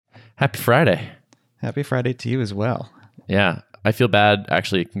Happy Friday. Happy Friday to you as well. Yeah, I feel bad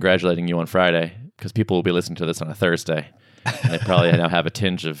actually congratulating you on Friday because people will be listening to this on a Thursday. And they probably now have a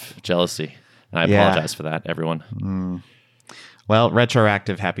tinge of jealousy. And I apologize for that, everyone. Well,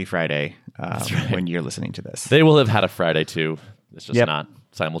 retroactive Happy Friday when you're listening to this. They will have had a Friday too. It's just not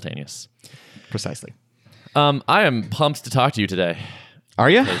simultaneous. Precisely. I am pumped to talk to you today. Are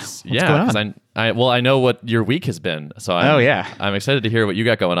you? What's going on? I know what your week has been, so I'm excited to hear what you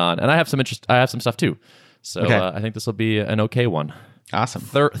got going on, and I have some interest. I have some stuff too, so I think this will be an okay one. Awesome,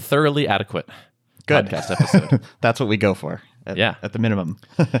 thoroughly adequate. Good podcast episode. That's what we go for. At the minimum.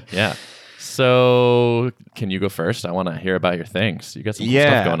 Yeah. So, can you go first? I want to hear about your things. You got some cool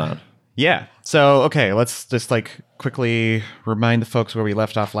stuff going on. Yeah. So, okay, let's just quickly remind the folks where we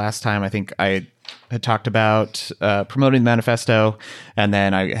left off last time. I think I had talked about promoting the manifesto, and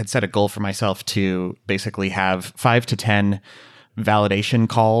then I had set a goal for myself to basically have 5 to 10 validation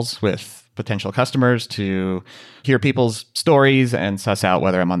calls with potential customers to hear people's stories and suss out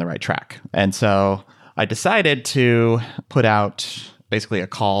whether I'm on the right track. And so I decided to put out basically a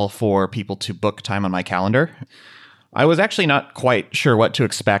call for people to book time on my calendar. I was actually not quite sure what to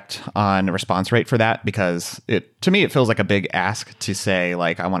expect on a response rate for that because to me, it feels like a big ask to say,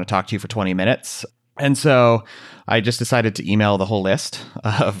 I want to talk to you for 20 minutes. And so I just decided to email the whole list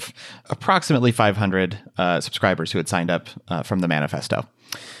of approximately 500 subscribers who had signed up from the manifesto.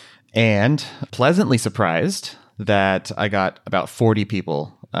 And pleasantly surprised that I got about 40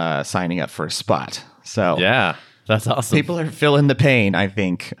 people signing up for a spot. So yeah, that's awesome. People are feeling the pain, I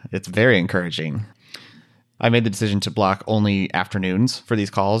think. It's very encouraging. I made the decision to block only afternoons for these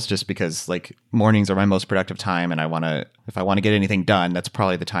calls just because mornings are my most productive time. And if I want to get anything done, that's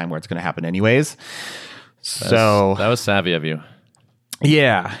probably the time where it's going to happen anyways. That was savvy of you.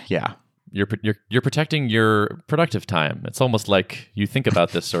 Yeah. You're protecting your productive time. It's almost like you think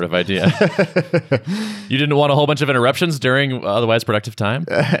about this sort of idea. You didn't want a whole bunch of interruptions during otherwise productive time?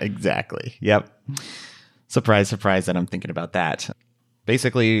 Exactly. Yep. Surprise that I'm thinking about that.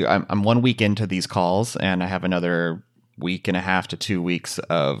 Basically, I'm 1 week into these calls, and I have another week and a half to 2 weeks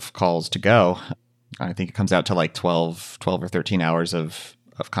of calls to go. I think it comes out to 12 or 13 hours of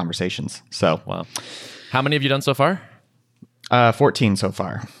conversations. So, wow. How many have you done so far? 14 so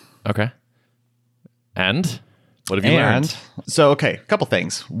far. Okay. And what have you learned? So, a couple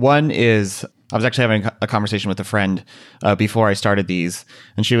things. One is I was actually having a conversation with a friend before I started these,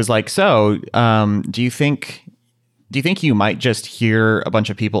 and she was like, "So, do you think you might just hear a bunch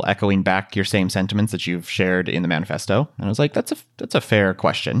of people echoing back your same sentiments that you've shared in the manifesto?" And I was like, "That's a fair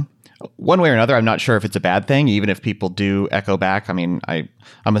question." One way or another, I'm not sure if it's a bad thing, even if people do echo back. I mean,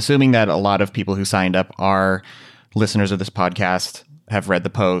 I'm assuming that a lot of people who signed up are listeners of this podcast, have read the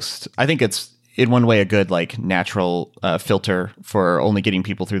post. I think it's in one way a good natural filter for only getting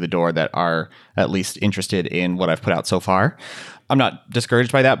people through the door that are at least interested in what I've put out so far. I'm not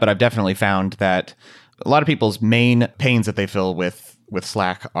discouraged by that, but I've definitely found that a lot of people's main pains that they feel with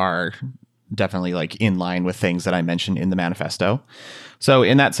Slack are definitely in line with things that I mentioned in the manifesto. So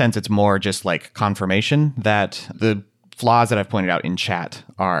in that sense, it's more just confirmation that the flaws that I've pointed out in chat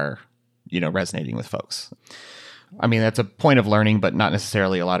are, resonating with folks. I mean, that's a point of learning, but not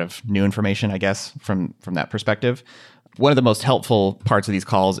necessarily a lot of new information, I guess, from that perspective. One of the most helpful parts of these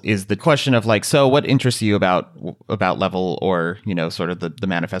calls is the question of so what interests you about Level or, sort of the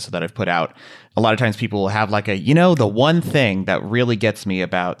manifesto that I've put out. A lot of times people will have the one thing that really gets me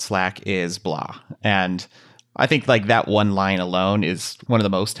about Slack is blah. And I think that one line alone is one of the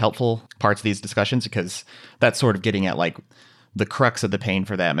most helpful parts of these discussions because that's sort of getting at the crux of the pain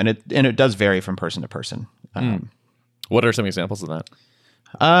for them. And it does vary from person to person. What are some examples of that?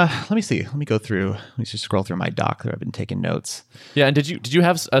 Let me see. Let me go through. Let me just scroll through my doc there. I've been taking notes. Yeah, and did you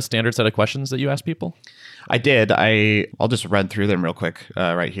have a standard set of questions that you asked people? I did. I'll just run through them real quick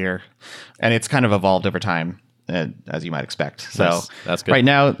right here, and it's kind of evolved over time, as you might expect. So nice. That's good. Right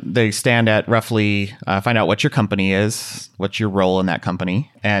now they stand at roughly find out what your company is, what's your role in that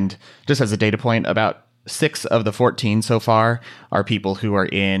company, and just as a data point, about 6 of the 14 so far are people who are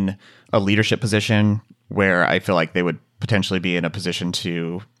in a leadership position where I feel like they would potentially be in a position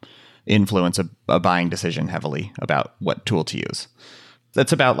to influence a buying decision heavily about what tool to use.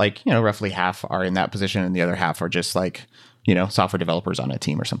 That's about roughly half are in that position and the other half are just software developers on a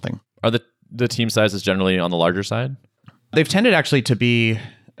team or something. Are the team sizes generally on the larger side? They've tended actually to be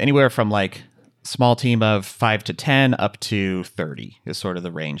anywhere from small team of 5 to 10 up to 30 is sort of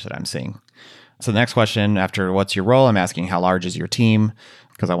the range that I'm seeing. So the next question after what's your role, I'm asking how large is your team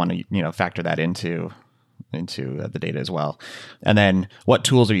because I want to factor that into the data as well. And then what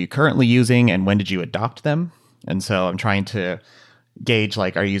tools are you currently using and when did you adopt them? And so I'm trying to gauge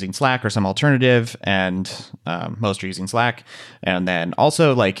like, are you using Slack or some alternative? And most are using Slack. And then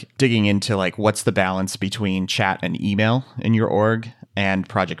also like digging into like what's the balance between chat and email in your org and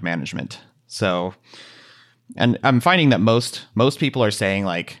project management. So, and I'm finding that most people are saying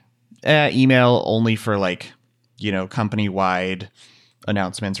like email only for like, company-wide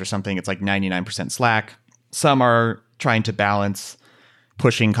announcements or something. It's like 99% Slack. Some are trying to balance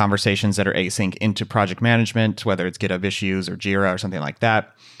pushing conversations that are async into project management, whether it's GitHub issues or Jira or something like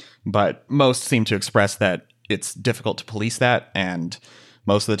that. But most seem to express that it's difficult to police that. And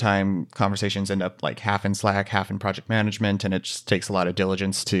most of the time, conversations end up like half in Slack, half in project management. And it just takes a lot of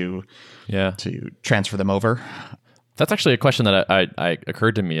diligence to transfer them over. That's actually a question that I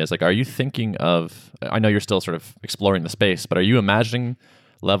occurred to me is like, are you thinking of, I know you're still sort of exploring the space, but are you imagining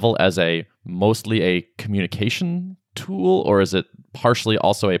Level as mostly a communication tool, or is it partially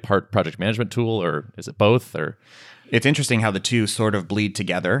also a project management tool, or is it both? Or it's interesting how the two sort of bleed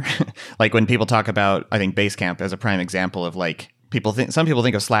together. Like when people talk about, I think Basecamp as a prime example of like some people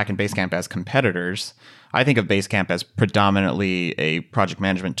think of Slack and Basecamp as competitors. I think of Basecamp as predominantly a project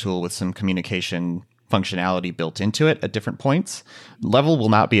management tool with some communication functionality built into it at different points. Level will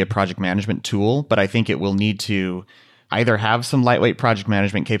not be a project management tool, but I think it will need to either have some lightweight project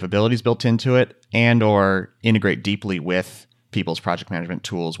management capabilities built into it and or integrate deeply with people's project management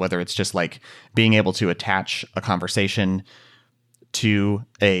tools, whether it's just like being able to attach a conversation to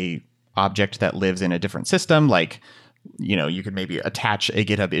a object that lives in a different system. Like, you could maybe attach a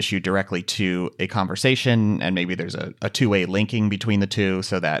GitHub issue directly to a conversation, and maybe there's a two-way linking between the two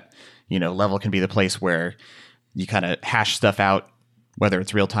so that, Level can be the place where you kind of hash stuff out, whether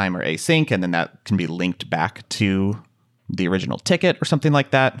it's real time or async, and then that can be linked back to the original ticket or something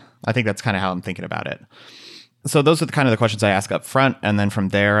like that. I think that's kind of how I'm thinking about it. So those are the kind of the questions I ask up front. And then from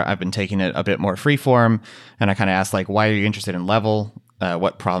there, I've been taking it a bit more freeform. And I kind of ask like, why are you interested in Level?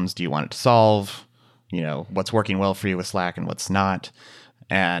 What problems do you want it to solve? What's working well for you with Slack and what's not.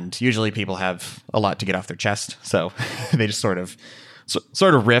 And usually people have a lot to get off their chest. So they just sort of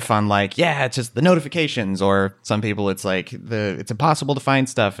riff on like, yeah, it's just the notifications. Or some people it's like it's impossible to find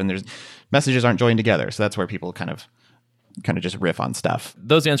stuff and there's messages aren't joined together. So that's where people kind of just riff on stuff.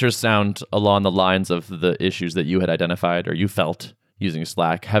 Those answers sound along the lines of the issues that you had identified or you felt using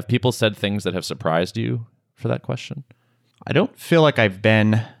Slack. Have people said things that have surprised you for that question? I don't feel like I've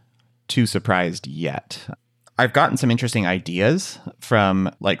been too surprised yet. I've gotten some interesting ideas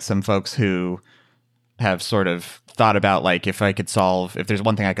from like some folks who have sort of thought about like if there's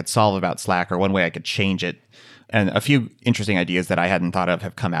one thing I could solve about Slack or one way I could change it. And a few interesting ideas that I hadn't thought of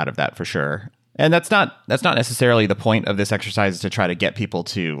have come out of that for sure. And that's not necessarily the point of this exercise, is to try to get people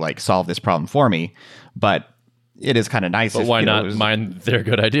to like solve this problem for me, but it is kind of nice. But why not mind their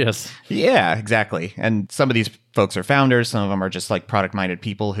good ideas? Yeah, exactly. And some of these folks are founders. Some of them are just like product-minded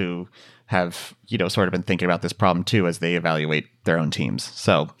people who have, sort of been thinking about this problem too as they evaluate their own teams.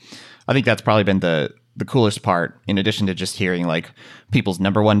 So I think that's probably been the coolest part, in addition to just hearing like people's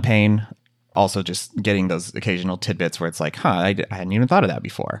number one pain. Also just getting those occasional tidbits where it's like, I hadn't even thought of that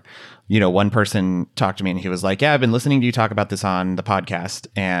before. One person talked to me and he was like, yeah, I've been listening to you talk about this on the podcast.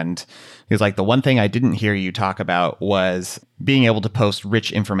 And he was like, the one thing I didn't hear you talk about was being able to post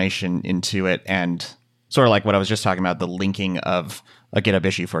rich information into it. And sort of like what I was just talking about, the linking of a GitHub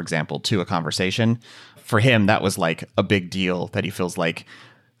issue, for example, to a conversation. For him, that was like a big deal, that he feels like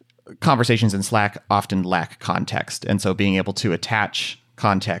conversations in Slack often lack context. And so being able to attach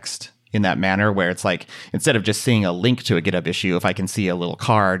context in that manner, where it's like, instead of just seeing a link to a GitHub issue, if I can see a little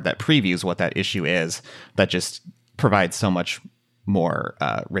card that previews what that issue is, that just provides so much more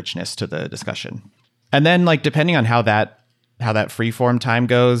richness to the discussion. And then like, depending on how that freeform time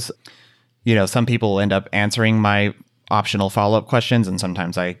goes, some people end up answering my optional follow-up questions, and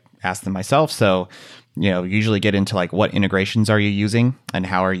sometimes I ask them myself. So, usually get into like, what integrations are you using and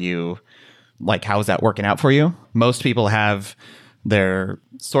how is that working out for you? Most people have their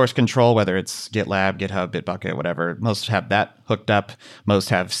source control, whether it's GitLab, GitHub, Bitbucket, whatever. Most have that hooked up. Most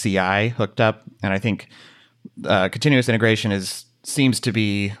have CI hooked up. And I think continuous integration seems to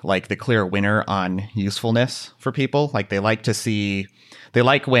be like the clear winner on usefulness for people. Like they like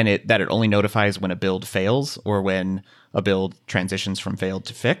when it only notifies when a build fails or when a build transitions from failed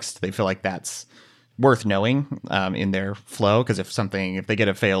to fixed. They feel like that's worth knowing in their flow, because if they get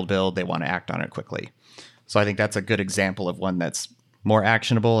a failed build, they want to act on it quickly. So I think that's a good example of one that's more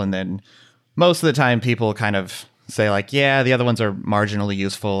actionable. And then most of the time people kind of say like, yeah, the other ones are marginally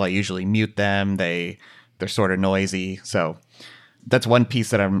useful. I usually mute them. They're sort of noisy. So that's one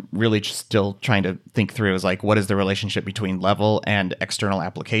piece that I'm really still trying to think through, is like, what is the relationship between Level and external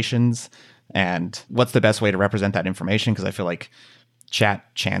applications? And what's the best way to represent that information? Because I feel like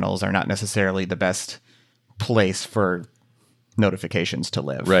chat channels are not necessarily the best place for notifications to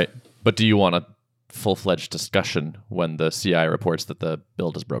live. Right. But do you want a full-fledged discussion when the CI reports that the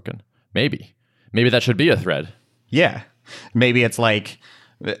build is broken? Maybe that should be a thread. Yeah. Maybe it's like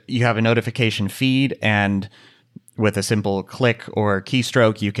you have a notification feed, and with a simple click or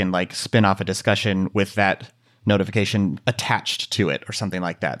keystroke, you can like spin off a discussion with that notification attached to it or something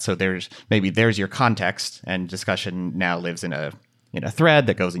like that. So there's your context, and discussion now lives in a thread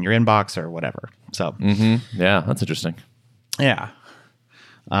that goes in your inbox or whatever. So yeah, that's interesting. Yeah.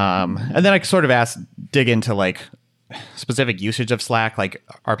 And then I sort of dig into like specific usage of Slack. Like,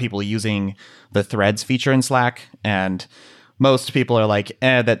 are people using the threads feature in Slack? And most people are like,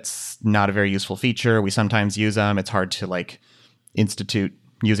 that's not a very useful feature. We sometimes use them. It's hard to like institute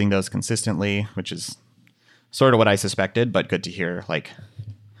using those consistently, which is sort of what I suspected, but good to hear. Like,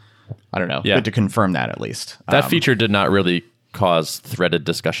 I don't know. Yeah. Good to confirm that at least. That feature did not really cause threaded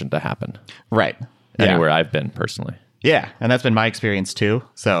discussion to happen. Right. Anywhere I've been personally. Yeah. And that's been my experience too.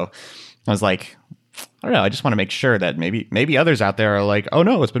 So I was like, I don't know. I just want to make sure that maybe others out there are like, oh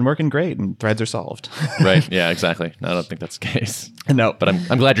no, it's been working great and threads are solved. Right. Yeah, exactly. No, I don't think that's the case. No. But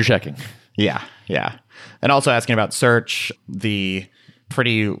I'm glad you're checking. Yeah. Yeah. And also asking about search, the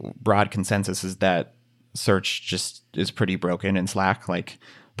pretty broad consensus is that search just is pretty broken in Slack. Like,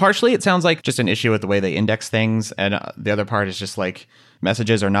 partially it sounds like just an issue with the way they index things, and the other part is just like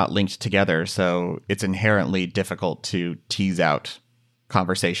messages are not linked together, so it's inherently difficult to tease out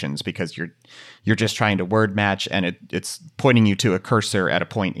conversations because you're just trying to word match, and it's pointing you to a cursor at a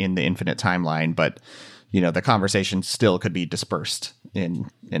point in the infinite timeline, but the conversation still could be dispersed in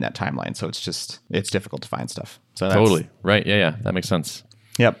that timeline. So it's difficult to find stuff. So totally right. Yeah, that makes sense.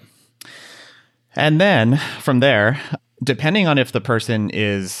 Yep. And then from there, depending on if the person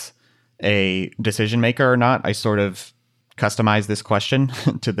is a decision maker or not, I sort of customize this question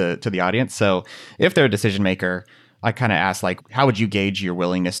to the audience. So if they're a decision maker, I kind of ask, like, how would you gauge your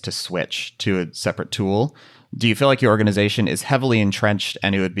willingness to switch to a separate tool? Do you feel like your organization is heavily entrenched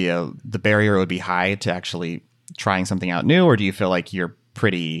and it would be the barrier would be high to actually trying something out new, or do you feel like you're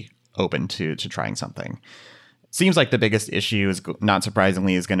pretty open to trying something? Seems like the biggest issue is, not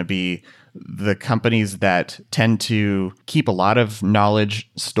surprisingly, is going to be the companies that tend to keep a lot of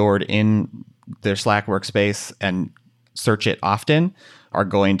knowledge stored in their Slack workspace and search it often are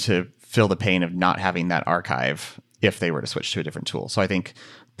going to feel the pain of not having that archive if they were to switch to a different tool. So I think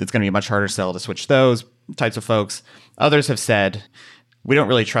it's going to be a much harder sell to switch those types of folks. Others have said, we don't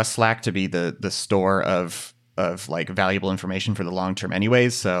really trust Slack to be the store of like valuable information for the long term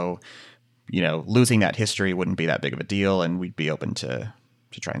anyways. So losing that history wouldn't be that big of a deal, and we'd be open to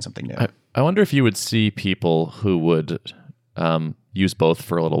trying something new. I wonder if you would see people who would use both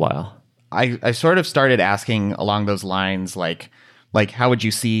for a little while. I sort of started asking along those lines, like how would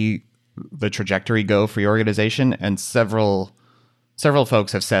you see the trajectory go for your organization? And several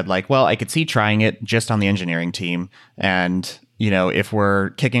folks have said, like, well, I could see trying it just on the engineering team, and if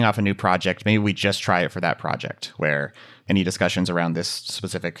we're kicking off a new project, maybe we just try it for that project, where any discussions around this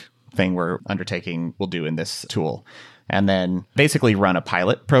specific thing we're undertaking we'll do in this tool, and then basically run a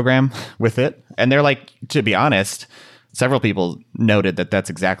pilot program with it. And they're like, to be honest, several people noted that that's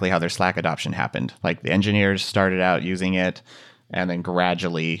exactly how their Slack adoption happened. Like, the engineers started out using it, and then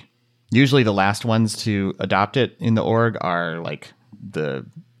gradually, usually the last ones to adopt it in the org are like the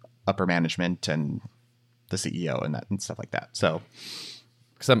upper management and the CEO and stuff like that. So,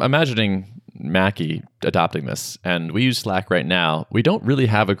 because I'm imagining Mackie adopting this, and we use Slack right now. We don't really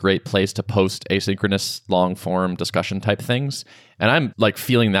have a great place to post asynchronous long form discussion type things. And I'm like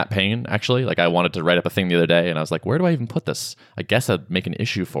feeling that pain, actually. Like, I wanted to write up a thing the other day, and I was like, where do I even put this? I guess I'd make an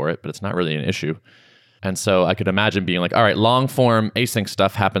issue for it, but it's not really an issue. And so I could imagine being like, all right, long form async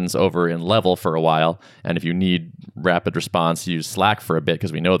stuff happens over in Level for a while. And if you need rapid response, use Slack for a bit,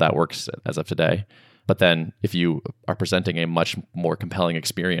 because we know that works as of today. But then if you are presenting a much more compelling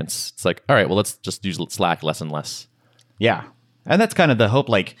experience, it's like, all right, well, let's just use Slack less and less. Yeah. And that's kind of the hope.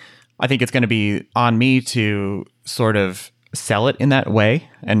 Like, I think it's going to be on me to sort of sell it in that way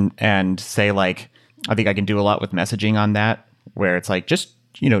and say, like, I think I can do a lot with messaging on that, where it's like, just,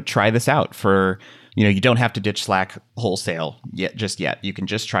 try this out for, you don't have to ditch Slack wholesale just yet. You can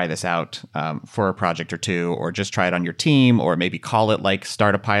just try this out for a project or two, or just try it on your team, or maybe call it like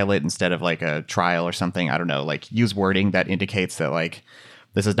start a pilot instead of like a trial or something. I don't know, like use wording that indicates that like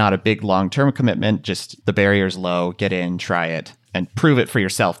this is not a big long-term commitment. Just the barrier's low, get in, try it, and prove it for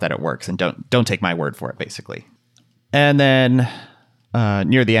yourself that it works. And don't take my word for it, basically. And then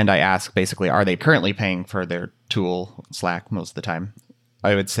near the end, I ask basically, are they currently paying for their tool, Slack, most of the time?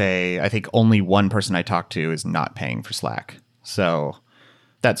 I would say I think only one person I talked to is not paying for Slack. So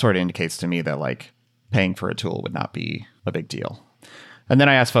that sort of indicates to me that like paying for a tool would not be a big deal. And then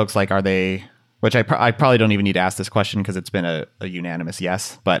I ask folks like, are they, which I probably don't even need to ask this question because it's been a unanimous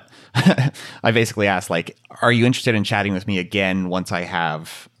yes, but I basically asked like, are you interested in chatting with me again once I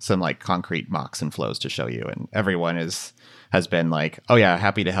have some like concrete mocks and flows to show you? And everyone has been like, oh yeah,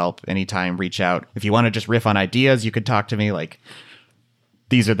 happy to help anytime, reach out. If you want to just riff on ideas, you could talk to me. Like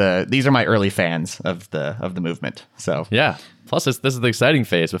these are my early fans of the movement. So yeah. Plus, this is the exciting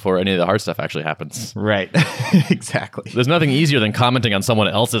phase before any of the hard stuff actually happens. Right. Exactly. There's nothing easier than commenting on someone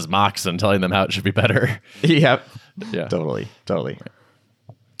else's mocks and telling them how it should be better. Yep. Yeah. Totally.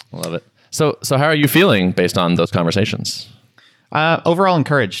 Love it. So how are you feeling based on those conversations? Overall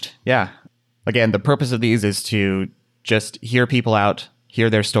encouraged. Yeah. Again, the purpose of these is to just hear people out, hear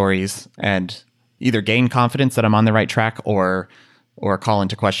their stories, and either gain confidence that I'm on the right track or call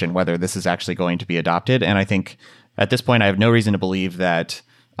into question whether this is actually going to be adopted. And I think at this point, I have no reason to believe that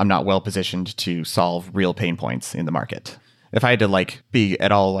I'm not well positioned to solve real pain points in the market. If I had to like be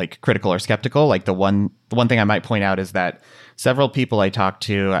at all like critical or skeptical, like the one thing I might point out is that several people I talked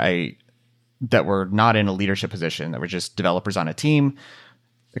to that were not in a leadership position, that were just developers on a team,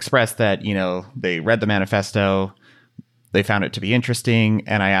 expressed that, they read the manifesto, they found it to be interesting,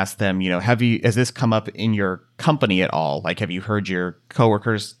 and I asked them, has this come up in your company at all? Like, have you heard your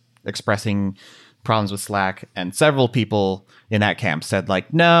coworkers expressing problems with Slack? And several people in that camp said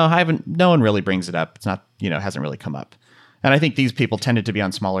like, no, I haven't, no one really brings it up. It's not, hasn't really come up. And I think these people tended to be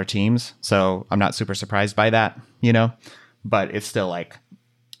on smaller teams. So I'm not super surprised by that, but it's still like,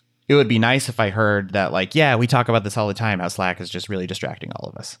 it would be nice if I heard that like, yeah, we talk about this all the time, how Slack is just really distracting all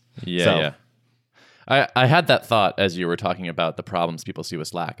of us. Yeah. I had that thought as you were talking about the problems people see with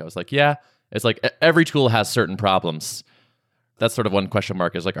Slack. I was like, yeah, it's like every tool has certain problems. That's sort of one question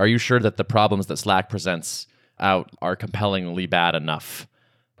mark is like, are you sure that the problems that Slack presents out are compellingly bad enough?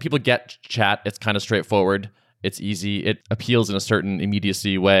 People get chat. It's kind of straightforward. It's easy. It appeals in a certain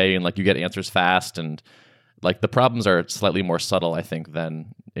immediacy way, and like you get answers fast. And like the problems are slightly more subtle, I think,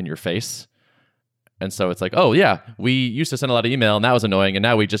 than in your face. And so it's like, oh yeah, we used to send a lot of email and that was annoying, and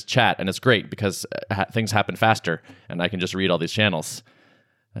now we just chat and it's great because things happen faster and I can just read all these channels.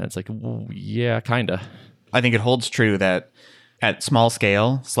 And it's like, well, yeah, kinda. I think it holds true that at small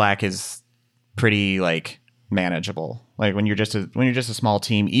scale, Slack is pretty like manageable. Like when you're just a small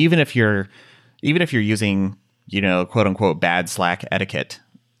team, even if you're using, quote unquote bad Slack etiquette,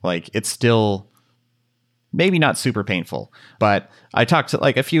 like it's still maybe not super painful. But I talked to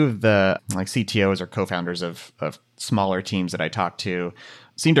like a few of the like CTOs or co-founders of smaller teams that I talked to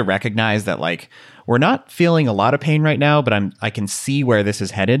seem to recognize that like we're not feeling a lot of pain right now, but I can see where this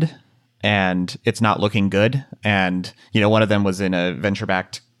is headed. And it's not looking good. And, one of them was in a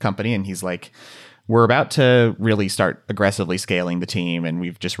venture-backed company, and he's like, we're about to really start aggressively scaling the team, and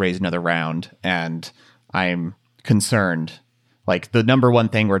we've just raised another round, and I'm concerned. Like, the number one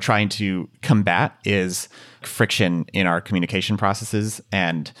thing we're trying to combat is friction in our communication processes.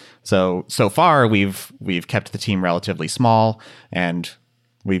 And so far, we've kept the team relatively small, and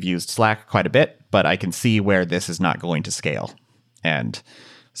we've used Slack quite a bit, but I can see where this is not going to scale. And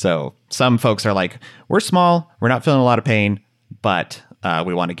so some folks are like, we're small, we're not feeling a lot of pain, but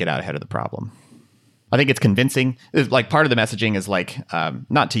we want to get out ahead of the problem. I think it's convincing. It's like part of the messaging is like,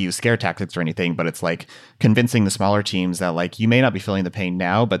 not to use scare tactics or anything, but it's like convincing the smaller teams that like, you may not be feeling the pain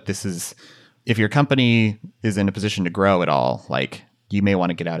now, but this is, if your company is in a position to grow at all, like you may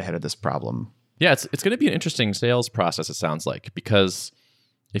want to get out ahead of this problem. Yeah, it's going to be an interesting sales process, it sounds like, because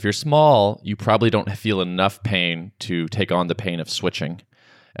if you're small, you probably don't feel enough pain to take on the pain of switching.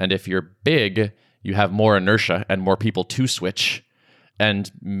 And if you're big, you have more inertia and more people to switch,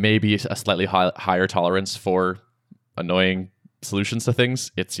 and maybe a slightly higher tolerance for annoying solutions to things.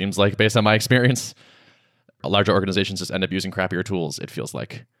 It seems like, based on my experience, larger organizations just end up using crappier tools, it feels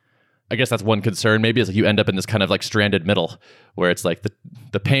like. I guess that's one concern maybe, is like you end up in this kind of like stranded middle where it's like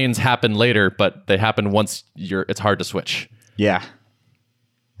the pains happen later, but they happen once it's hard to switch. Yeah.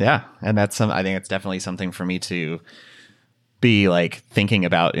 Yeah. And I think it's definitely something for me to be like thinking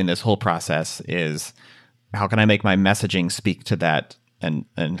about in this whole process is how can I make my messaging speak to that and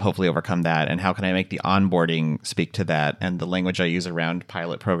hopefully overcome that? And how can I make the onboarding speak to that? And the language I use around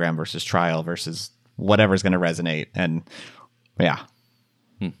pilot program versus trial versus whatever's going to resonate. And yeah,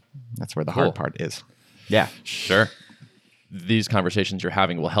 that's where the hard part is. Yeah, sure. These conversations you're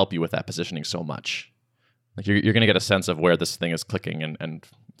having will help you with that positioning so much. Like you're going to get a sense of where this thing is clicking and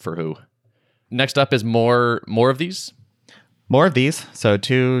for who. Next up is more of these. More of these. So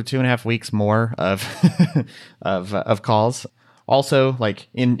 2.5 weeks more of of calls. Also, like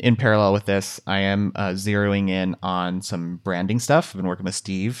in parallel with this, I am zeroing in on some branding stuff. I've been working with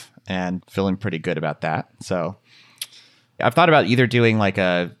Steve and feeling pretty good about that. So I've thought about either doing like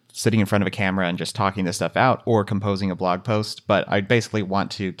a sitting in front of a camera and just talking this stuff out or composing a blog post. But I basically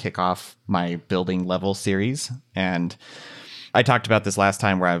want to kick off my building level series. And I talked about this last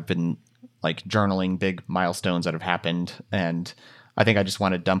time where I've been like journaling big milestones that have happened. And I think I just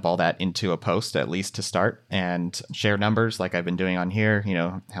want to dump all that into a post, at least to start, and share numbers like I've been doing on here. You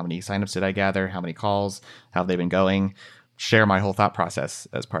know, how many signups did I gather? How many calls? How have they been going? Share my whole thought process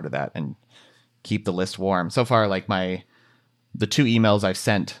as part of that and keep the list warm. So far, like the 2 emails I've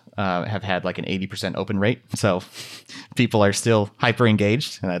sent have had like an 80% open rate. So people are still hyper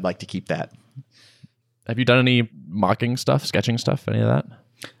engaged, and I'd like to keep that. Have you done any mocking stuff, sketching stuff, any of that?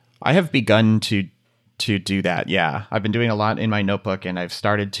 I have begun to do that. Yeah. I've been doing a lot in my notebook, and I've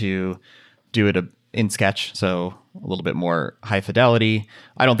started to do it in Sketch. So a little bit more high fidelity.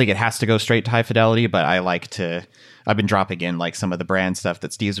 I don't think it has to go straight to high fidelity, but I've been dropping in like some of the brand stuff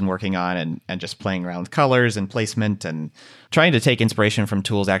that Steve's been working on and just playing around with colors and placement and trying to take inspiration from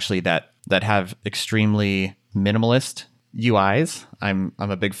tools actually that have extremely minimalist UIs. I'm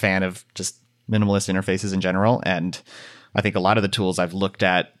a big fan of just minimalist interfaces in general. And I think a lot of the tools I've looked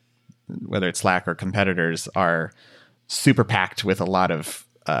at, whether it's Slack or competitors, are super packed with a lot of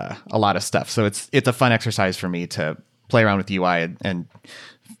stuff. So it's a fun exercise for me to play around with UI and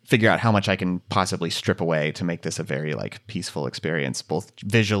figure out how much I can possibly strip away to make this a very like peaceful experience, both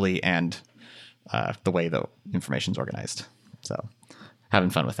visually and the way the information's organized. So having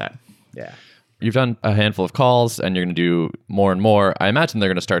fun with that. Yeah. You've done a handful of calls and you're going to do more and more. I imagine they're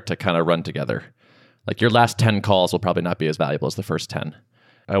going to start to kind of run together. Like your last 10 calls will probably not be as valuable as the first 10.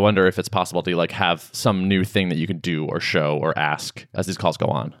 I wonder if it's possible to like have some new thing that you can do or show or ask as these calls go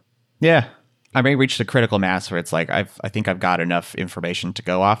on. Yeah. I may reach the critical mass where it's like I think I've got enough information to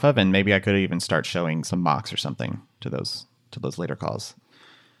go off of, and maybe I could even start showing some mocks or something to those later calls.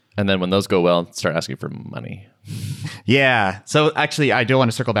 And then when those go well, start asking for money. Yeah. So actually, I do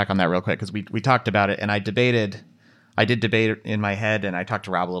want to circle back on that real quick because we talked about it, and I did debate it in my head, and I talked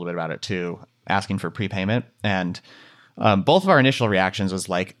to Rob a little bit about it too, asking for prepayment. And both of our initial reactions was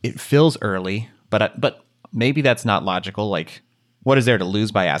like, it feels early, but maybe that's not logical. Like, what is there to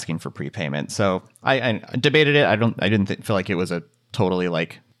lose by asking for prepayment? So I debated it. I didn't feel like it was a totally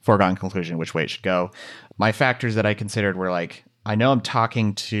like foregone conclusion which way it should go. My factors that I considered were like, I know I'm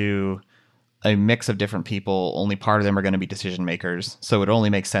talking to a mix of different people. Only part of them are going to be decision makers. So it only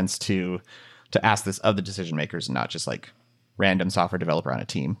makes sense to ask this of the decision makers and not just like random software developer on a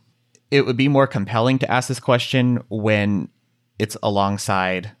team. It would be more compelling to ask this question when it's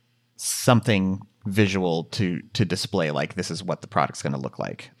alongside something visual to display, like this is what the product's going to look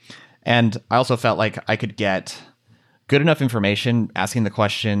like. And I also felt like I could get good enough information asking the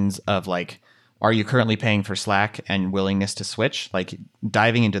questions of like, are you currently paying for Slack and willingness to switch? Like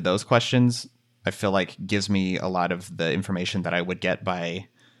diving into those questions, I feel like gives me a lot of the information that I would get by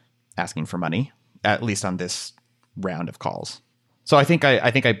asking for money, at least on this round of calls. So I think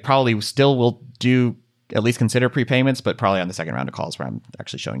I probably still will do at least consider prepayments, but probably on the second round of calls where I'm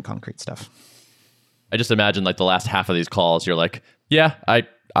actually showing concrete stuff. I just imagine like the last half of these calls, you're like, yeah,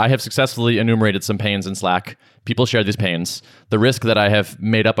 I have successfully enumerated some pains in Slack. People share these pains. The risk that I have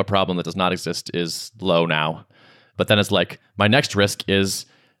made up a problem that does not exist is low now. But then it's like, my next risk is,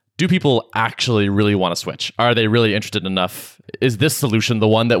 do people actually really want to switch? Are they really interested enough? Is this solution the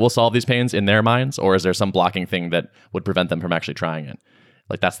one that will solve these pains in their minds? Or is there some blocking thing that would prevent them from actually trying it?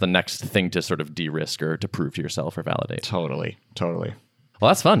 Like that's the next thing to sort of de-risk or to prove to yourself or validate. Totally. Well,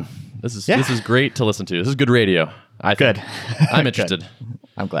 that's fun. This is great to listen to. This is good radio. Good. I'm interested. Good.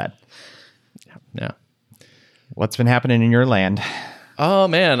 I'm glad. Yeah. What's been happening in your land? Oh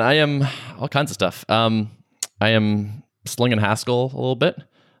man, I am all kinds of stuff. I am slinging Haskell a little bit.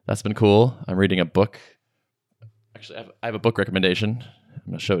 That's been cool. I'm reading a book. Actually, I have a book recommendation. I'm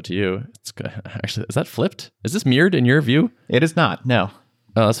going to show it to you. It's actually, is that flipped? Is this mirrored in your view? It is not. No.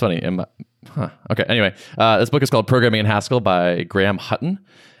 Oh, that's funny. Okay. Anyway, this book is called Programming in Haskell by Graham Hutton.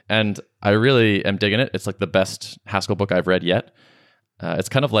 And I really am digging it. It's like the best Haskell book I've read yet. It's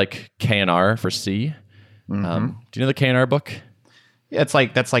kind of like K&R for C. Mm-hmm. Do you know the K&R book? Yeah,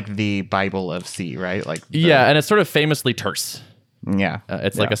 that's like the Bible of C, right? Like and it's sort of famously terse. Yeah,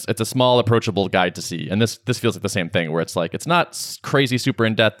 it's a small, approachable guide to C, and this feels like the same thing, where it's like it's not crazy, super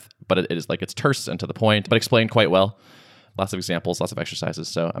in depth, but it is like it's terse and to the point, but explained quite well. Lots of examples, lots of exercises.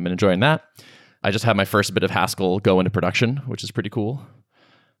 So I'm enjoying that. I just had my first bit of Haskell go into production, which is pretty cool.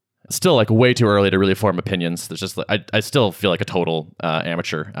 It's still like way too early to really form opinions. There's just I still feel like a total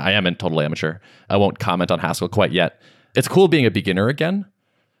amateur. I am a total amateur. I won't comment on Haskell quite yet. It's cool being a beginner again.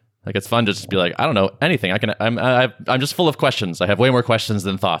 Like, it's fun to just be like, I don't know anything. I'm just full of questions. I have way more questions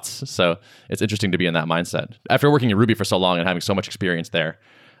than thoughts. So it's interesting to be in that mindset. After working in Ruby for so long and having so much experience there,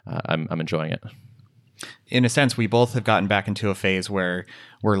 I'm enjoying it. In a sense, we both have gotten back into a phase where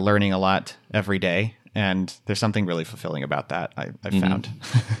we're learning a lot every day. And there's something really fulfilling about that, I've found.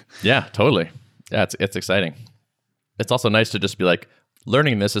 Yeah, totally. Yeah, it's exciting. It's also nice to just be like,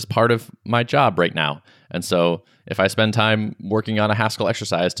 learning this is part of my job right now. And so if I spend time working on a Haskell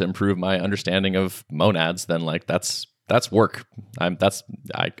exercise to improve my understanding of monads, then like that's work. I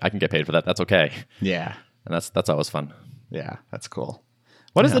can get paid for that. That's okay. Yeah. And that's always fun. Yeah, that's cool.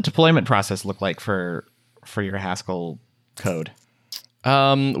 What does the deployment process look like for your Haskell code?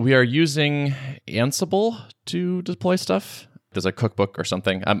 We are using Ansible to deploy stuff. There's a cookbook or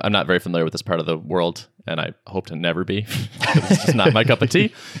something. I'm not very familiar with this part of the world, and I hope to never be. It's just not my cup of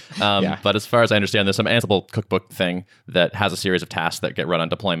tea. But as far as I understand, there's some Ansible cookbook thing that has a series of tasks that get run on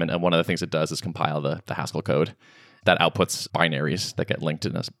deployment, and one of the things it does is compile the Haskell code that outputs binaries that get linked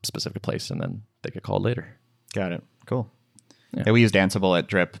in a specific place, and then they get called later. Got it. Cool. Yeah, we used Ansible at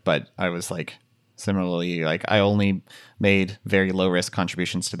Drip, but I was like, similarly, like I only made very low risk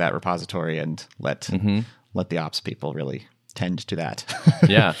contributions to that repository and let the ops people really tend to that.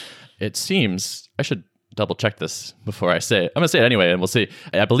 Yeah. It seems, I should double check this before I say it. I'm going to say it anyway, and we'll see.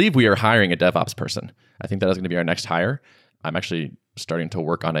 I believe we are hiring a DevOps person. I think that is going to be our next hire. I'm actually starting to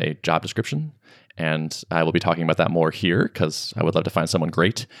work on a job description, and I will be talking about that more here because I would love to find someone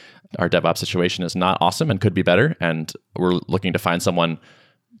great. Our DevOps situation is not awesome and could be better, and we're looking to find someone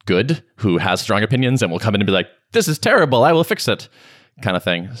good who has strong opinions and will come in and be like, this is terrible, I will fix it, kind of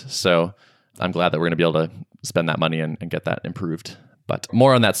thing. So I'm glad that we're going to be able to spend that money and get that improved. But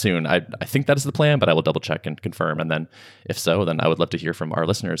more on that soon. I think that is the plan, but I will double check and confirm. And then if so, then I would love to hear from our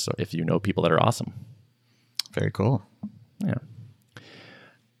listeners. So if you know people that are awesome. Very cool. Yeah.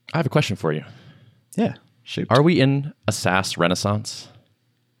 I have a question for you. Yeah, shoot. Are we in a SaaS renaissance?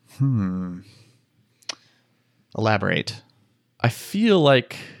 Elaborate. I feel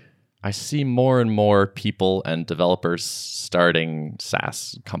like I see more and more people and developers starting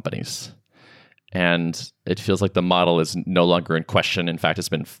SaaS companies. And it feels like the model is no longer in question. In fact, it's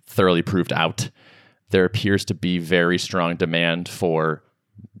been thoroughly proved out. There appears to be very strong demand for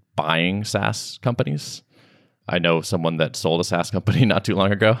buying SaaS companies. I know someone that sold a SaaS company not too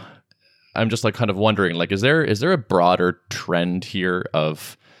long ago. I'm just like kind of wondering, like, is there a broader trend here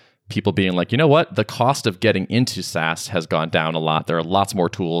of people being like, you know what, the cost of getting into SaaS has gone down a lot. There are lots more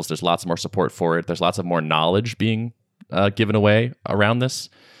tools. There's lots more support for it. There's lots of more knowledge being given away around this.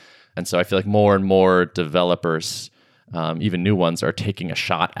 And so I feel like more and more developers, even new ones, are taking a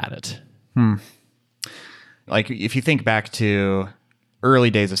shot at it. Like if you think back to early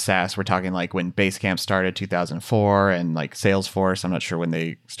days of SaaS, we're talking like when Basecamp started 2004 and like Salesforce, I'm not sure when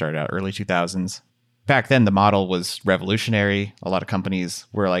they started out, early 2000s. Back then, the model was revolutionary. A lot of companies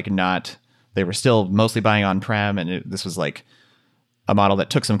were like they were still mostly buying on-prem. And this was like a model that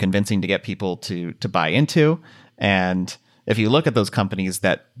took some convincing to get people to buy into. And if you look at those companies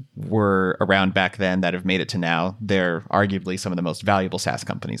that were around back then that have made it to now, they're arguably some of the most valuable SaaS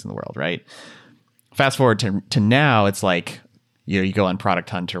companies in the world, right? Fast forward to now, it's like, you go on Product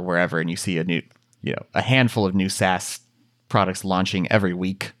Hunt or wherever and you see a handful of new SaaS products launching every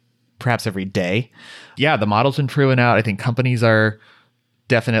week, perhaps every day. Yeah, the model's been proven out. I think companies are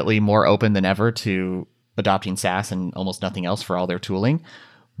definitely more open than ever to adopting SaaS and almost nothing else for all their tooling.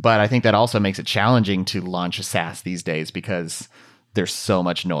 But I think that also makes it challenging to launch a SaaS these days because there's so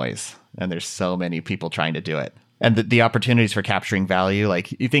much noise and there's so many people trying to do it. And the opportunities for capturing value,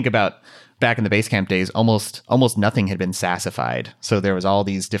 like you think about back in the Basecamp days, almost nothing had been SaaSified. So there was all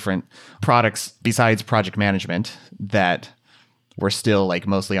these different products besides project management that were still like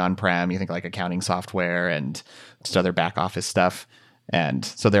mostly on-prem. You think like accounting software and just other back office stuff. And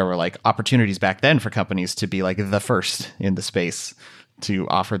so there were like opportunities back then for companies to be like the first in the space to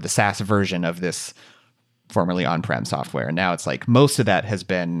offer the SaaS version of this formerly on-prem software. And now it's like most of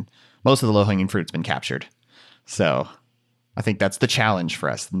the low-hanging fruit's been captured. So I think that's the challenge for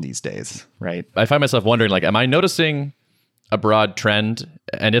us in these days, right? I find myself wondering, like, am I noticing a broad trend?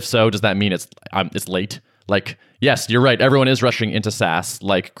 And if so, does that mean it's late? Like, yes, you're right. Everyone is rushing into SaaS,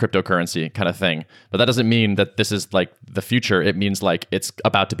 like cryptocurrency kind of thing. But that doesn't mean that this is like the future. It means like it's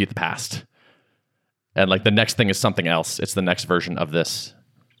about to be the past. And like the next thing is something else. It's the next version of this.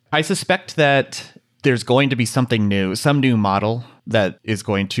 I suspect that there's going to be something new, some new model that is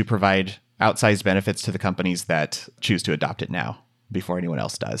going to provide outsized benefits to the companies that choose to adopt it now before anyone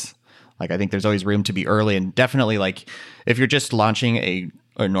else does. Like, I think there's always room to be early, and definitely like if you're just launching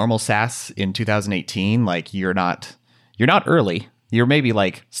a normal SaaS in 2018, like you're not you're not early. You're maybe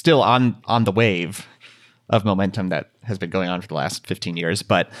like still on the wave of momentum that has been going on for the last 15 years,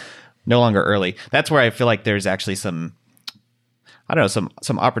 but no longer early. That's where I feel like there's actually some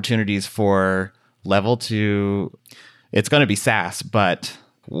opportunities for Level to, it's going to be SaaS, but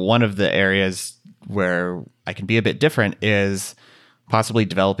one of the areas where I can be a bit different is possibly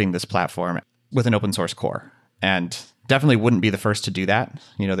developing this platform with an open source core. And definitely wouldn't be the first to do that.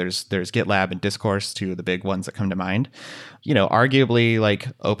 There's GitLab and Discourse, two of the big ones that come to mind. Arguably, like,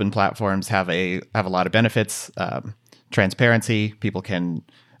 open platforms have a lot of benefits. Transparency, people can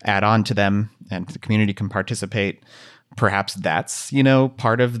add on to them, and the community can participate. Perhaps that's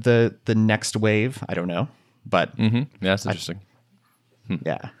part of the next wave. I don't know, but yeah, that's interesting.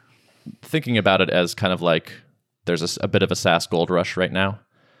 Yeah, thinking about it as kind of like there's a bit of a SaaS gold rush right now.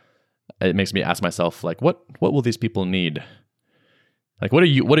 It makes me ask myself, like, what will these people need? Like, what are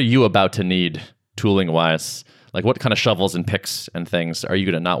you about to need tooling wise? Like, what kind of shovels and picks and things are you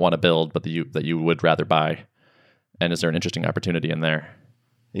going to not want to build, but that you would rather buy? And is there an interesting opportunity in there?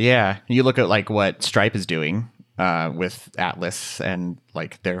 Yeah, you look at like what Stripe is doing with Atlas and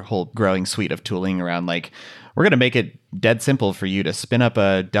like their whole growing suite of tooling around, like, we're going to make it dead simple for you to spin up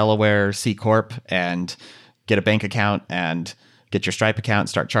a Delaware C Corp and get a bank account and get your Stripe account,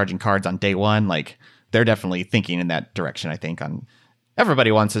 start charging cards on day one. Like, they're definitely thinking in that direction, I think. Everybody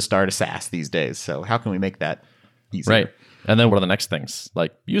wants to start a SaaS these days, so how can we make that easier? Right. And then what are the next things?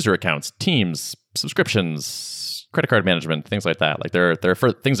 Like user accounts, teams, subscriptions, credit card management, things like that. Like there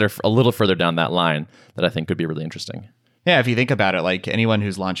are things that are a little further down that line that I think could be really interesting. Yeah, if you think about it, like, anyone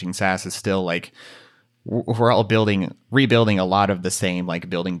who's launching SaaS is still like, we're all rebuilding a lot of the same like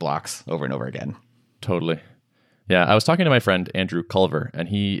building blocks over and over again. Totally. Yeah, I was talking to my friend Andrew Culver, and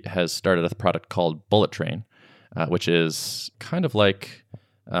he has started a product called Bullet Train, which is kind of like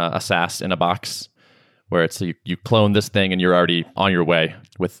a SaaS in a box, where it's you clone this thing and you're already on your way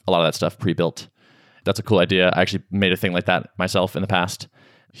with a lot of that stuff pre-built. That's a cool idea. I actually made a thing like that myself in the past.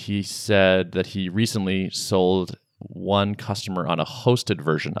 He said that he recently sold one customer on a hosted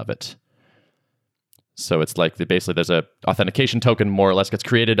version of it. So it's like basically there's a authentication token more or less gets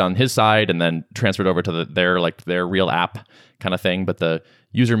created on his side and then transferred over to their real app kind of thing. But the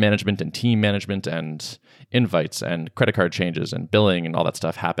user management and team management and invites and credit card changes and billing and all that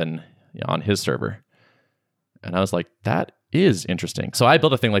stuff happen on his server. And I was like, that is interesting. So I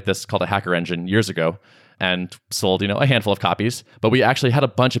built a thing like this called a Hacker Engine years ago and sold, a handful of copies. But we actually had a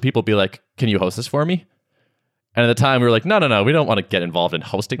bunch of people be like, can you host this for me? And at the time we were like, no, we don't want to get involved in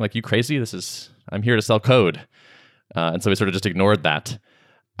hosting. Like, you crazy? I'm here to sell code. And so we sort of just ignored that.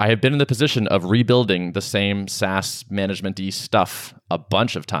 I have been in the position of rebuilding the same SaaS management-y stuff a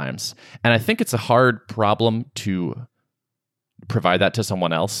bunch of times. And I think it's a hard problem to provide that to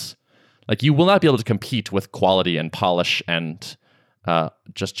someone else. Like, you will not be able to compete with quality and polish and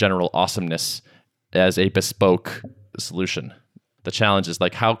just general awesomeness as a bespoke solution. The challenge is,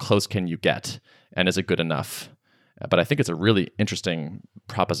 like, how close can you get? And is it good enough? But I think it's a really interesting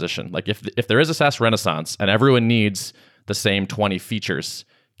proposition. Like, if there is a SaaS renaissance and everyone needs the same 20 features,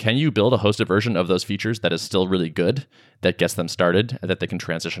 can you build a hosted version of those features that is still really good, that gets them started, and that they can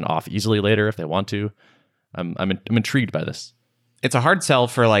transition off easily later if they want to? I'm intrigued by this. It's a hard sell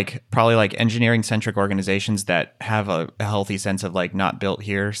for probably engineering centric organizations that have a healthy sense of not built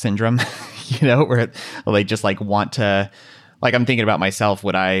here syndrome, where they just want to, I'm thinking about myself.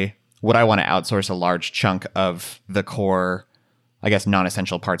 Would I want to outsource a large chunk of the core, I guess,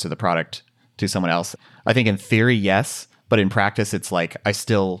 non-essential parts of the product to someone else? I think in theory, yes. But in practice, it's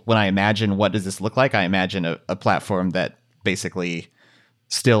when I imagine what does this look like, I imagine a platform that basically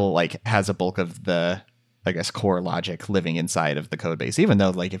still has a bulk of the, I guess, core logic living inside of the code base, even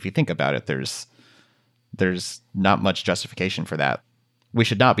though if you think about it, there's not much justification for that. We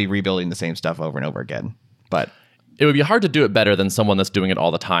should not be rebuilding the same stuff over and over again. But it would be hard to do it better than someone that's doing it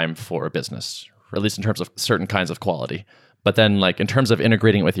all the time for a business, or at least in terms of certain kinds of quality. But then in terms of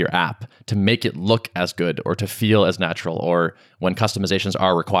integrating it with your app to make it look as good or to feel as natural, or when customizations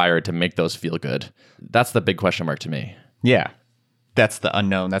are required to make those feel good, that's the big question mark to me. Yeah. That's the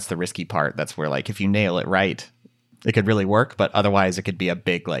unknown. That's the risky part. That's where if you nail it right, it could really work. But otherwise it could be a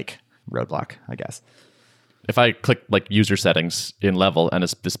big roadblock, I guess. If I click user settings in Level and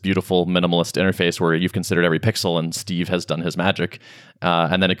it's this beautiful minimalist interface where you've considered every pixel and Steve has done his magic,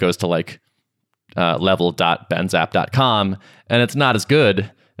 and then it goes to level.benzapp.com and it's not as good,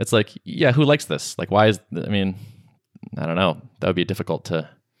 it's yeah, who likes this? Why is, I don't know. That would be difficult to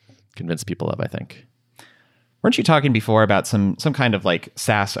convince people of, I think. Weren't you talking before about some kind of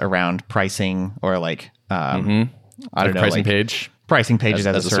SaaS around pricing or I don't know, pricing page? Pricing pages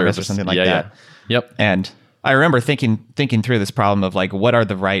as a service or something like that. Yeah. Yep. And I remember thinking through this problem of like, what are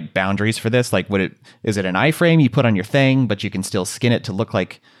the right boundaries for this? Like, is it an iframe you put on your thing, but you can still skin it to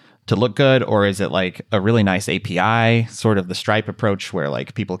look good, or is it like a really nice API, sort of the Stripe approach, where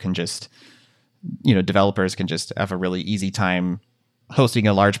like people can just, developers can just have a really easy time hosting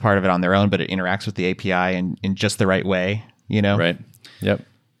a large part of it on their own, but it interacts with the API in just the right way, Right. Yep.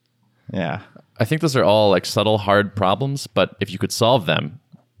 Yeah. I think those are all like subtle, hard problems, but if you could solve them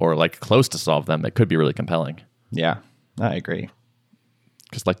or like close to solve them, it could be really compelling. Yeah, I agree.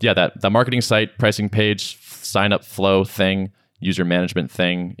 Because that marketing site, pricing page, sign up flow thing, user management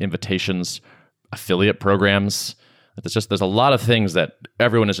thing, invitations, affiliate programs. There's a lot of things that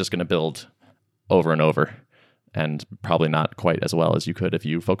everyone is just going to build over and over, and probably not quite as well as you could if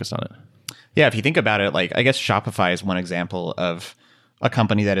you focus on it. Yeah, if you think about it, like I guess Shopify is one example of a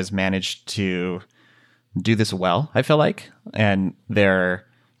company that has managed to do this well, I feel like, and their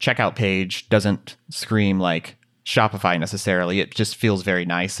checkout page doesn't scream like Shopify necessarily. It just feels very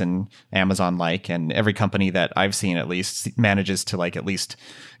nice and Amazon-like, and every company that I've seen at least manages to like at least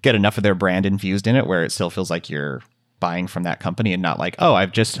get enough of their brand infused in it where it still feels like you're buying from that company and not like, oh,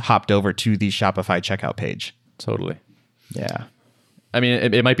 I've just hopped over to the Shopify checkout page. Totally. Yeah. I mean,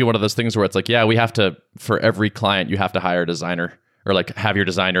 it might be one of those things where it's like, yeah, we have to, for every client, you have to hire a designer, or like have your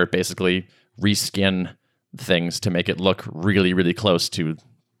designer basically reskin things to make it look really, really close to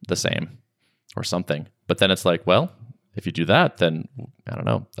the same or something. But then it's like, well, if you do that, then I don't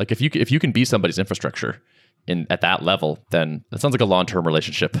know. Like if you can be somebody's infrastructure at that level, then that sounds like a long-term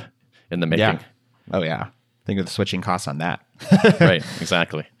relationship in the making. Yeah. Oh yeah. Think of the switching costs on that. Right.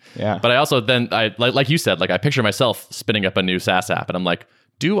 Exactly. Yeah. But I also then like you said, like I picture myself spinning up a new SaaS app, and I'm like,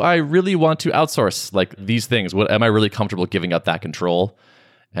 do I really want to outsource like these things? Am I really comfortable giving up that control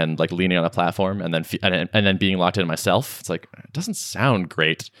and like leaning on a platform and then being locked in myself? It's like, it doesn't sound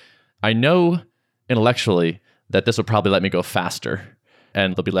great. I know intellectually that this will probably let me go faster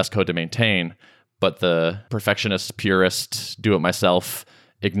and there'll be less code to maintain, but the perfectionist, purist, do it myself,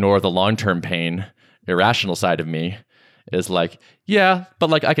 ignore the long-term pain, irrational side of me is like, yeah, but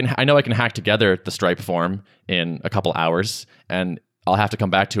like I know I can hack together the Stripe form in a couple hours, and I'll have to come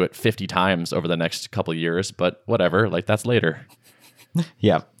back to it 50 times over the next couple years, but whatever, like that's later.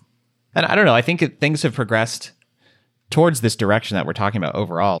 Yeah. And I don't know, I think things have progressed towards this direction that we're talking about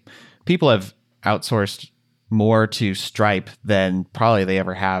overall. People have outsourced more to Stripe than probably they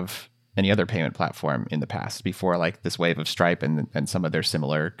ever have any other payment platform in the past, before like this wave of Stripe and some of their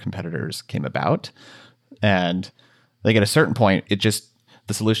similar competitors came about. And like at a certain point,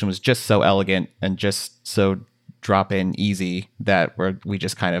 the solution was just so elegant and just so drop in easy that we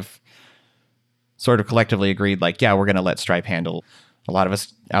just kind of sort of collectively agreed like, yeah, we're going to let Stripe handle. A lot of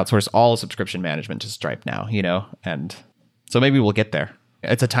us outsource all subscription management to Stripe now, and so maybe we'll get there.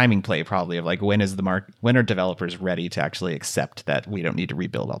 It's a timing play probably of like, when are developers ready to actually accept that we don't need to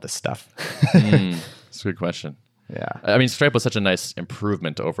rebuild all this stuff? That's a good question. Yeah. I mean, Stripe was such a nice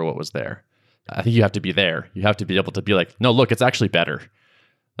improvement over what was there. I think you have to be there. You have to be able to be like, no, look, it's actually better.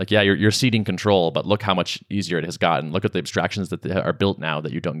 Like, yeah, you're ceding control, but look how much easier it has gotten. Look at the abstractions that are built now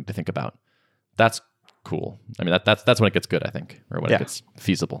that you don't need to think about. That's cool. I mean, that's when it gets good, I think, or when it gets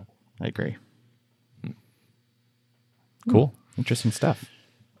feasible. I agree. Cool. Interesting stuff.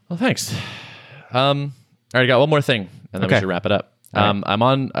 Well, thanks. All right, I got one more thing, and then we should wrap it up.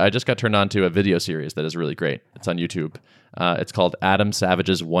 I just got turned on to a video series that is really great. It's on YouTube. It's called Adam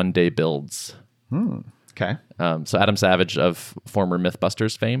Savage's One Day Builds. Okay. So Adam Savage of former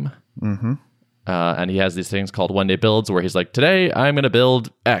Mythbusters fame. Mm-hmm. And he has these things called One Day Builds where he's like, today I'm going to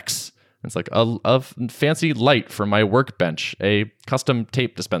build X. It's like a fancy light for my workbench, a custom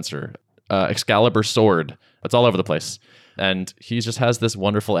tape dispenser, Excalibur sword. It's all over the place. And he just has this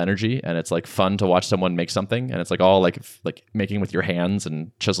wonderful energy, and it's like fun to watch someone make something. And it's like all like making with your hands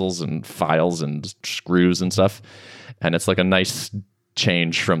and chisels and files and screws and stuff. And it's like a nice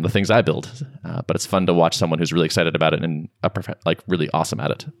change from the things I build. But it's fun to watch someone who's really excited about it and really awesome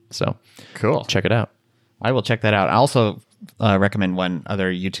at it. So cool. Check it out. I will check that out. I also recommend one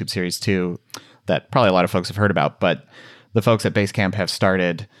other YouTube series too that probably a lot of folks have heard about, but the folks at Basecamp have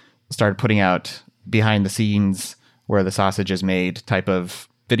started putting out behind the scenes where the sausage is made type of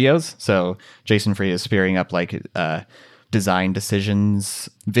videos. So Jason Free is spearing up like design decisions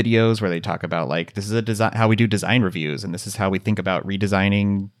videos where they talk about like, this is how we do design reviews, and this is how we think about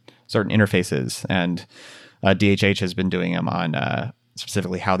redesigning certain interfaces. And DHH has been doing them on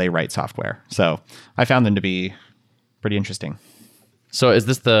specifically how they write software. So I found them to be pretty interesting. So is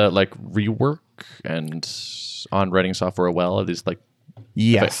this the like rework and on writing software well? Are these like,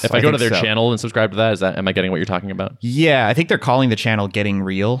 yes, if I go to their channel and subscribe to that, am I getting what you're talking about? Yeah, I think they're calling the channel Getting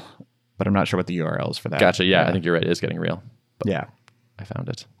Real, but I'm not sure what the URL is for that. Gotcha. Yeah, I think you're right. It is getting real. Yeah. I found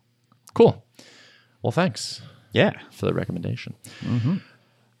it. Cool. Well, thanks. Yeah. For the recommendation.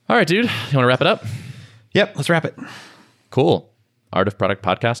 All right, dude. You want to wrap it up? Yep. Let's wrap it. Cool.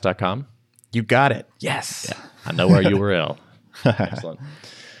 Artofproductpodcast.com. You got it. Yes. Yeah. I know our URL. Excellent.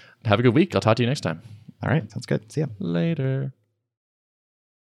 Have a good week. I'll talk to you next time. All right. Sounds good. See ya. Later.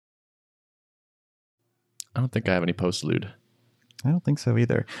 I don't think I have any postlude. I don't think so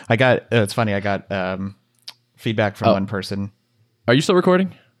either. I got, it's funny. I got feedback from one person. Are you still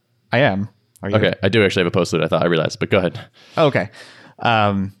recording? I am. Are you? Okay. I do actually have a postlude. I realized, but go ahead. Oh, okay.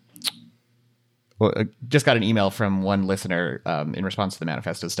 Well, just got an email from one listener in response to the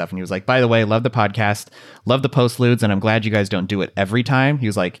manifesto stuff. And he was like, by the way, love the podcast, love the postludes, and I'm glad you guys don't do it every time. He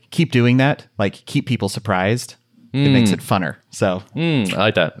was like, keep doing that. Like, keep people surprised. It makes it funner. So I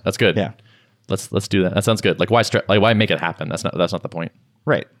like that. That's good. Yeah. Let's do that. That sounds good. Like, why make it happen? That's not the point.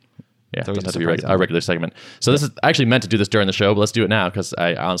 Right. Yeah, So it doesn't have to be our regular segment. So this is I actually meant to do this during the show, but let's do it now because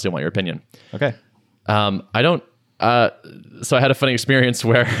I honestly want your opinion. Okay. I don't. So I had a funny experience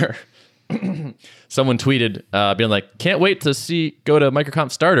where someone tweeted, being like, "Can't wait to go to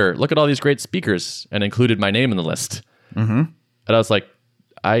MicroConf Starter. Look at all these great speakers," and included my name in the list. Mm-hmm. And I was like,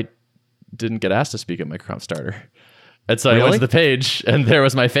 I didn't get asked to speak at MicroConf Starter, and so I went to the page, and there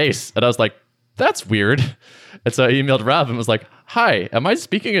was my face, and I was like, that's weird. And so I emailed Rob and was like, hi, am I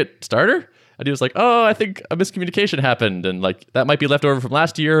speaking at Starter? And he was like, oh, I think a miscommunication happened. And like, that might be left over from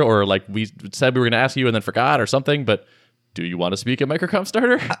last year, or like we said we were going to ask you and then forgot or something. But do you want to speak at MicroConf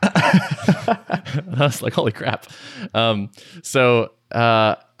Starter? And I was like, holy crap. So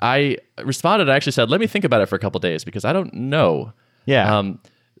I responded. I actually said, let me think about it for a couple days because I don't know. Yeah.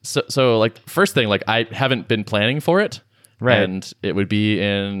 So like first thing, like I haven't been planning for it. Right. And it would be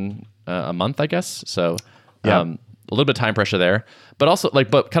in a month, I guess. So a little bit of time pressure there, but also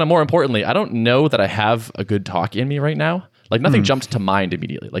but kind of more importantly, I don't know that I have a good talk in me right now. Like nothing jumped to mind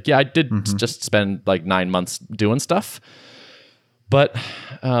immediately. Like, yeah, I did just spend like 9 months doing stuff, but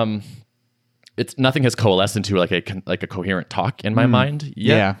nothing has coalesced into like a coherent talk in my mind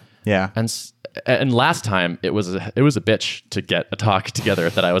yet. Yeah. And last time it was a bitch to get a talk together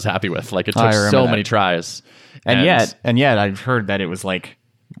that I was happy with. Like it took so many tries. And yet I've heard that it was like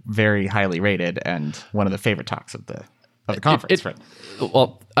very highly rated and one of the favorite talks of the conference.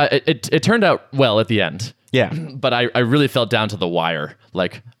 It turned out well at the end. Yeah. But I really felt down to the wire.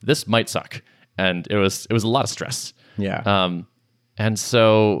 Like this might suck. And it was a lot of stress. Yeah. And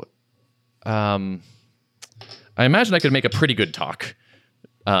so I imagine I could make a pretty good talk.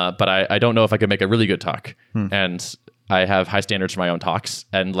 But I don't know if I could make a really good talk. And I have high standards for my own talks.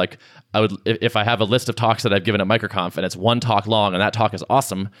 And like I would, if I have a list of talks that I've given at MicroConf and it's one talk long and that talk is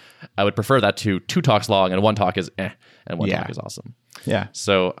awesome, I would prefer that to 2 talks long and one talk is and one talk is awesome. Yeah.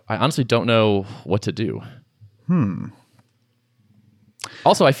 So I honestly don't know what to do.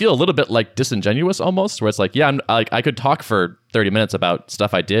 Also, I feel a little bit like disingenuous almost, where it's like, yeah, I could talk for 30 minutes about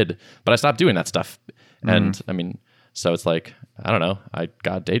stuff I did, but I stopped doing that stuff. And I mean, so it's like, I don't know. I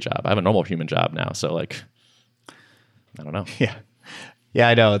got a day job. I have a normal human job now. So like, I don't know. Yeah. Yeah,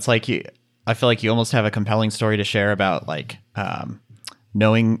 I know. It's like I feel like you almost have a compelling story to share about like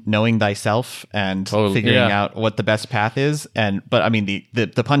knowing thyself and figuring out what the best path is. But I mean, the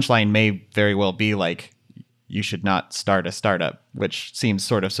punchline may very well be like, you should not start a startup, which seems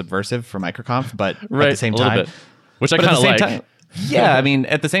sort of subversive for MicroConf, but at the same time, which I kind of like. Yeah, I mean,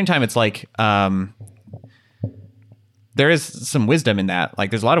 at the same time, it's like there is some wisdom in that. Like,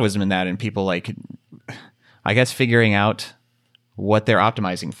 there's a lot of wisdom in that, and people like, I guess, figuring out what they're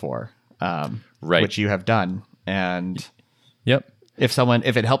optimizing for, which you have done, and if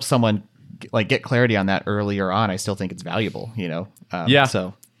it helps someone like get clarity on that earlier on, I still think it's valuable. You know,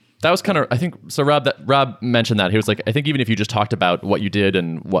 So that was kind of, I think, so Rob mentioned that. He was like, I think even if you just talked about what you did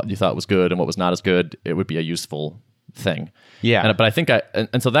and what you thought was good and what was not as good, it would be a useful thing. Yeah. But I think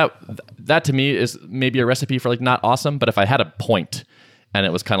so that to me is maybe a recipe for like not awesome, but if I had a point and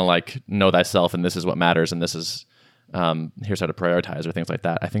it was kind of like know thyself and this is what matters and this is here's how to prioritize or things like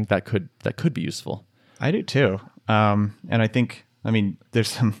that, I think that could be useful. I do too. And I think, I mean, there's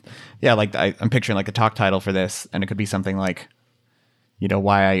some, like I'm picturing like a talk title for this, and it could be something like, you know,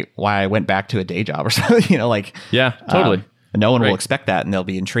 why I went back to a day job or something, you know, like, totally. And no one will expect that, and they'll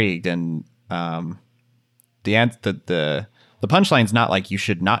be intrigued. And the punchline's not like you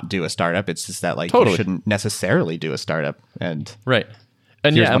should not do a startup. It's just that like you shouldn't necessarily do a startup. And right.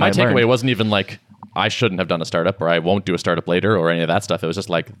 And my takeaway wasn't even like I shouldn't have done a startup or I won't do a startup later or any of that stuff. It was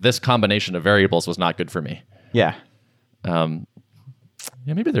just like this combination of variables was not good for me. Yeah.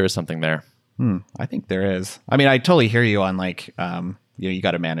 Maybe there is something there. I think there is. I mean, I totally hear you on like, you know, you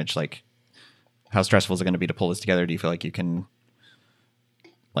got to manage like how stressful is it going to be to pull this together? Do you feel like you can,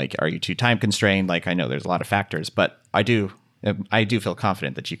 like, are you too time constrained? Like, I know there's a lot of factors, but I do feel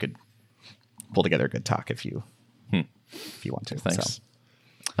confident that you could pull together a good talk if you want to. Thanks.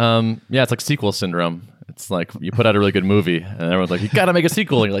 So. Yeah, it's like sequel syndrome. It's like you put out a really good movie, and everyone's like, "You got to make a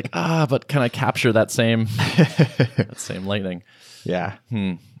sequel." And you're like, but can I capture that same lightning? Yeah.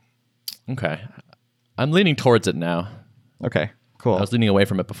 Okay, I'm leaning towards it now. Okay. Cool. I was leaning away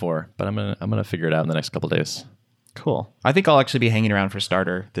from it before, but I'm gonna figure it out in the next couple of days. Cool. I think I'll actually be hanging around for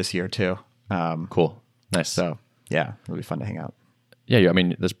Starter this year too. Cool. Nice. So yeah, it'll be fun to hang out. Yeah, I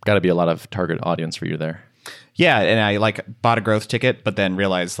mean, there's got to be a lot of target audience for you there. Yeah, and I like bought a growth ticket, but then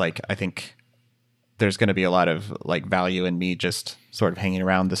realized like I think there's going to be a lot of like value in me just sort of hanging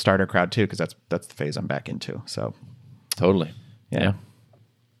around the Starter crowd too, because that's the phase I'm back into. So totally. Yeah.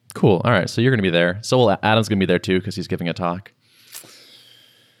 Cool. All right. So you're going to be there. So Adam's going to be there too because he's giving a talk.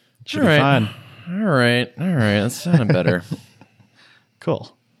 Should be fun. All right. That sounded better.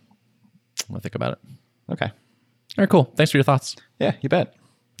 Cool. I'll think about it. Okay. All right. Cool. Thanks for your thoughts. Yeah, you bet.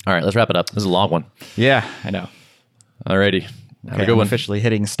 All right. Let's wrap it up. This is a long one. Yeah, I know. All righty. Have a good I'm one. officially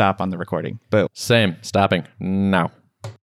hitting stop on the recording. Boom. Same. Stopping now.